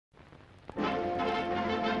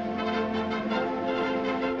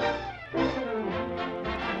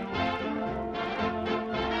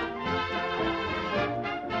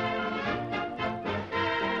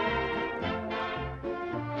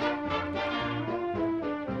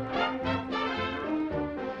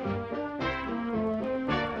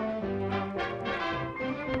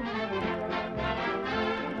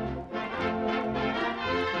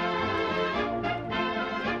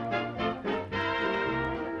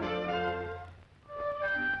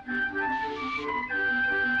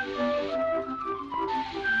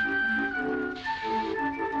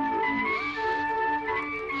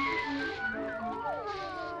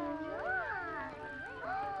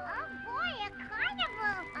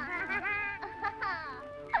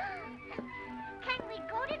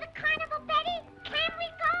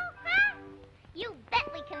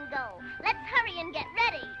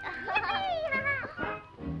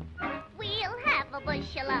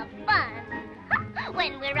of fun.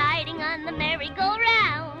 When we're riding on the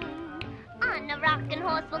merry-go-round, on a rocking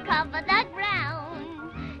horse we'll cover the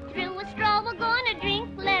ground. Through a straw we're gonna drink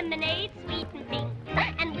lemonade, sweet and pink,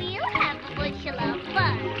 and we'll have a bushel of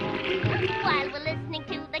fun. While we're listening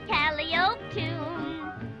to the Calliope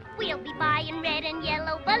tune, we'll be buying red and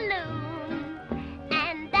yellow balloons.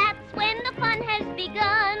 And that's when the fun has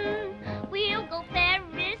begun. We'll go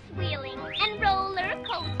Ferris wheeling and roller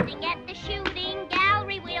coasting. At the shooting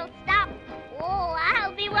gallery we'll stop. Oh,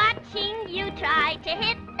 I'll be watching you try to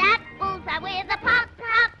hit that bullseye with a pop,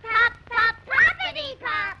 pop, pop, pop, poppity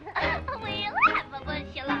pop. We'll have a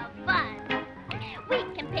bushel of fun. We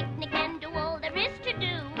can picnic and do all there is to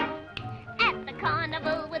do at the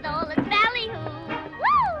carnival with all its ballyhoo.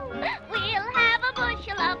 Woo! We'll have a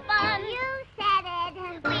bushel of fun. You said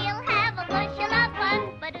it. We'll have a bushel of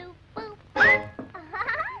fun. Ba-doop, boop, boop.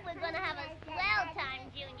 We're gonna have a swell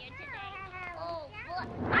time, Junior, today. Oh, boy.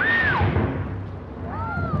 Ow!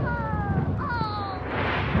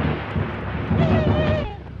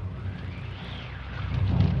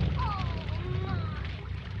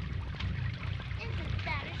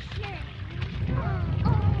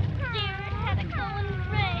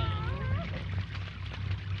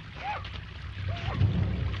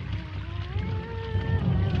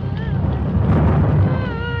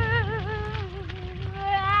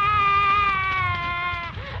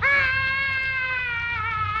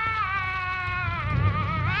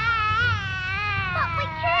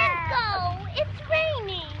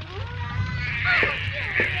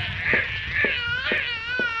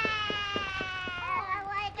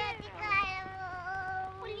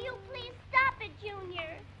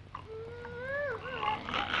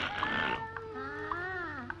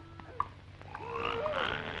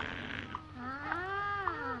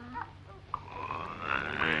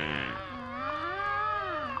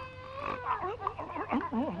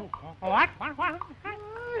 What?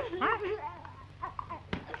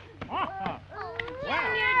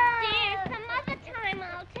 Junior, dear, some other time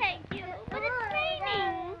I'll take you, but it's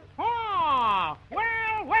raining. Oh,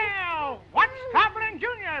 well, what's troubling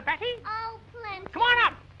Junior, Betty? Oh, plenty. Come on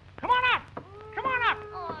up.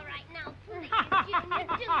 All right, now, please, Junior,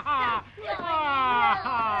 do stop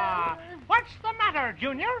crying. What's the matter,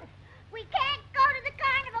 Junior? We can't go to the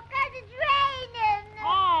carnival because it's raining.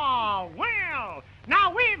 Oh, well,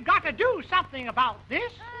 now we've got to do something about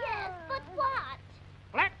this. Yes, but what?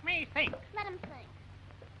 Let me think. Let him think.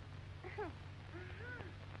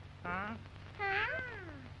 Huh? Huh?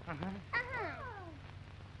 Uh-huh.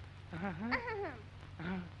 Uh-huh.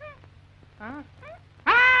 Huh?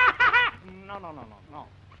 No.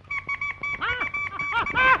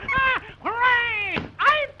 Hooray!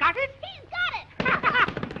 I've got it! He's got it!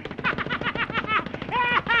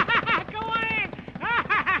 Go on in!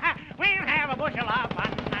 We'll have a bushel of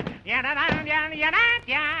fun.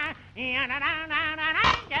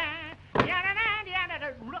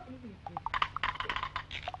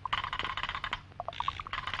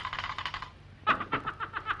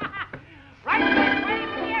 Right this way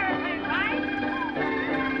for the airplane ride.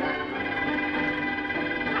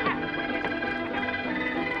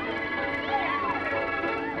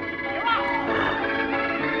 You're off.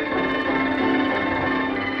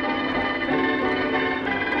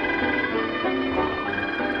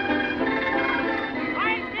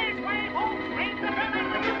 Right this way, folks. Bring the building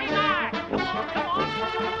with you by. Come on.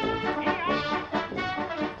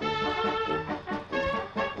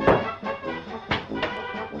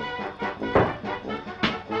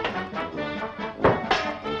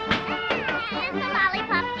 Here's the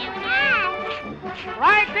lollipop, Junior.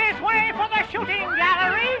 Right this way for the shooting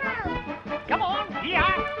gallery. Come on,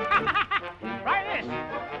 here. Try this.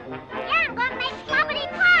 Yeah, I'm going to make sloppity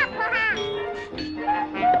pop.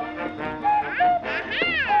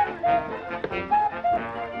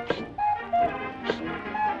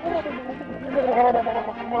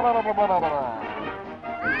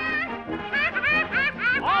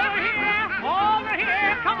 Over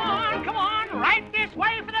here. Come on. Right this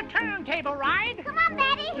way for the turntable ride. Come on,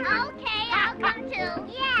 Betty. Okay.